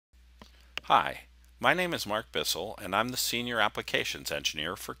Hi, my name is Mark Bissell and I'm the Senior Applications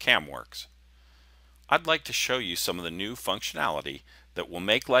Engineer for Camworks. I'd like to show you some of the new functionality that will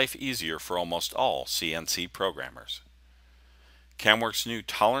make life easier for almost all CNC programmers. Camworks' new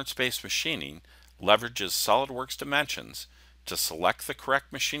tolerance-based machining leverages SOLIDWORKS dimensions to select the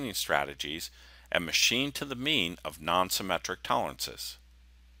correct machining strategies and machine to the mean of non-symmetric tolerances.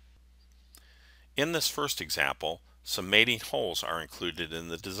 In this first example, some mating holes are included in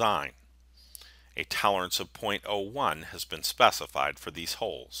the design. A tolerance of 0.01 has been specified for these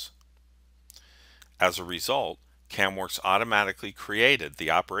holes. As a result, Camworks automatically created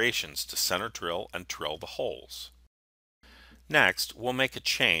the operations to center drill and drill the holes. Next, we'll make a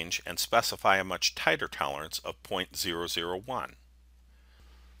change and specify a much tighter tolerance of 0.001.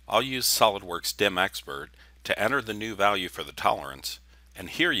 I'll use SOLIDWORKS DIM Expert to enter the new value for the tolerance, and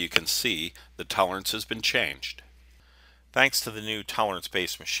here you can see the tolerance has been changed. Thanks to the new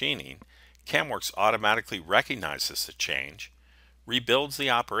tolerance-based machining, Camworks automatically recognizes the change, rebuilds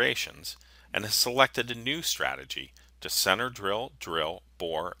the operations, and has selected a new strategy to center drill,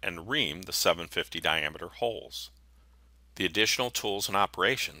 bore, and ream the 750 diameter holes. The additional tools and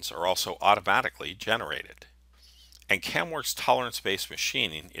operations are also automatically generated. And Camworks tolerance-based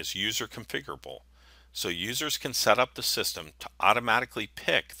machining is user configurable, so users can set up the system to automatically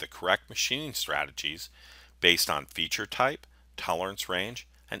pick the correct machining strategies based on feature type, tolerance range,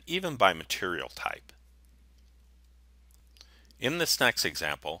 and even by material type. In this next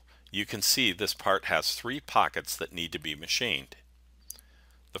example, you can see this part has 3 pockets that need to be machined.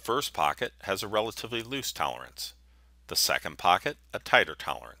 The first pocket has a relatively loose tolerance, the second pocket a tighter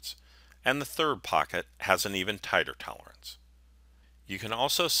tolerance, and the third pocket has an even tighter tolerance. You can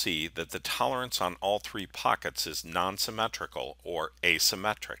also see that the tolerance on all 3 pockets is non-symmetrical or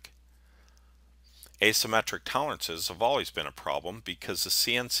asymmetric. Asymmetric tolerances have always been a problem because the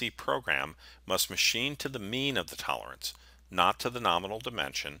CNC program must machine to the mean of the tolerance, not to the nominal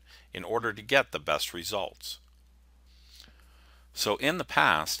dimension, in order to get the best results. So in the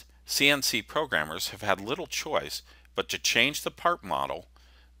past, CNC programmers have had little choice but to change the part model,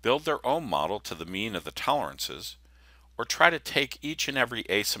 build their own model to the mean of the tolerances, or try to take each and every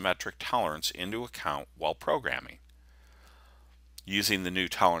asymmetric tolerance into account while programming. Using the new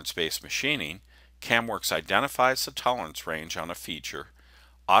tolerance-based machining, Camworks identifies the tolerance range on a feature,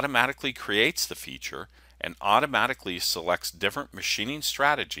 automatically creates the feature, and automatically selects different machining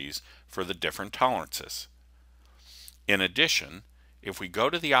strategies for the different tolerances. In addition, if we go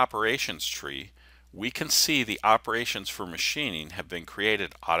to the operations tree, we can see the operations for machining have been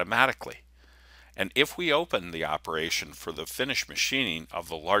created automatically. And if we open the operation for the finished machining of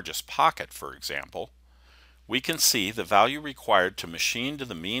the largest pocket, for example, we can see the value required to machine to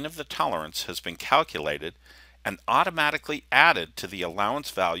the mean of the tolerance has been calculated and automatically added to the allowance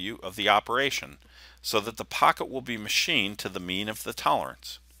value of the operation so that the pocket will be machined to the mean of the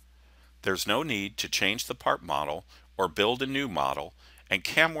tolerance. There's no need to change the part model or build a new model, and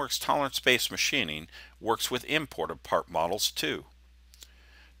Camworks tolerance-based machining works with imported part models too.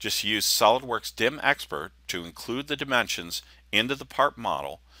 Just use SOLIDWORKS DIM Expert to include the dimensions into the part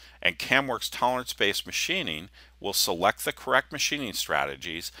model, and Camworks tolerance-based machining will select the correct machining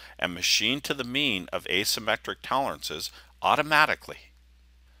strategies and machine to the mean of asymmetric tolerances automatically.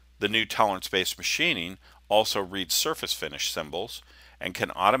 The new tolerance-based machining also reads surface finish symbols and can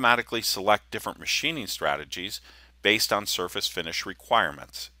automatically select different machining strategies based on surface finish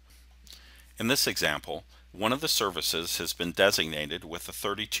requirements. In this example, one of the surfaces has been designated with a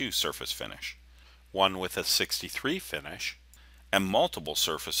 32 surface finish, one with a 63 finish, and multiple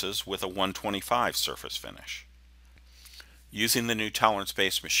surfaces with a 125 surface finish. Using the new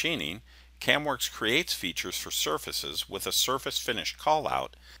tolerance-based machining, Camworks creates features for surfaces with a surface finish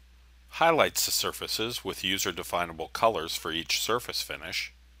callout, highlights the surfaces with user-definable colors for each surface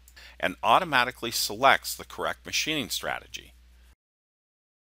finish, and automatically selects the correct machining strategy.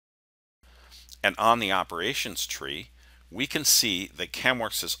 And on the operations tree, we can see that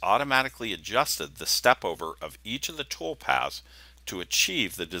Camworks has automatically adjusted the step over of each of the tool paths to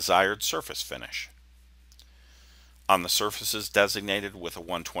achieve the desired surface finish. On the surfaces designated with a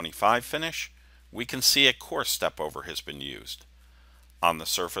 125 finish, we can see a coarse step over has been used. On the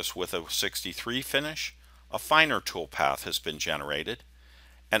surface with a 63 finish, a finer tool path has been generated,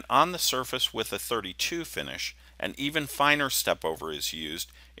 and on the surface with a 32 finish, an even finer step over is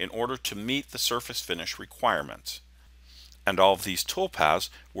used in order to meet the surface finish requirements. And all of these toolpaths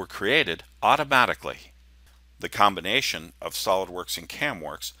were created automatically. The combination of SOLIDWORKS and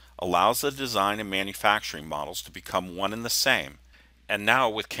Camworks allows the design and manufacturing models to become one and the same. And now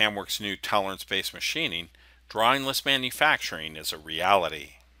with Camworks' new tolerance-based machining, drawingless manufacturing is a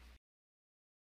reality.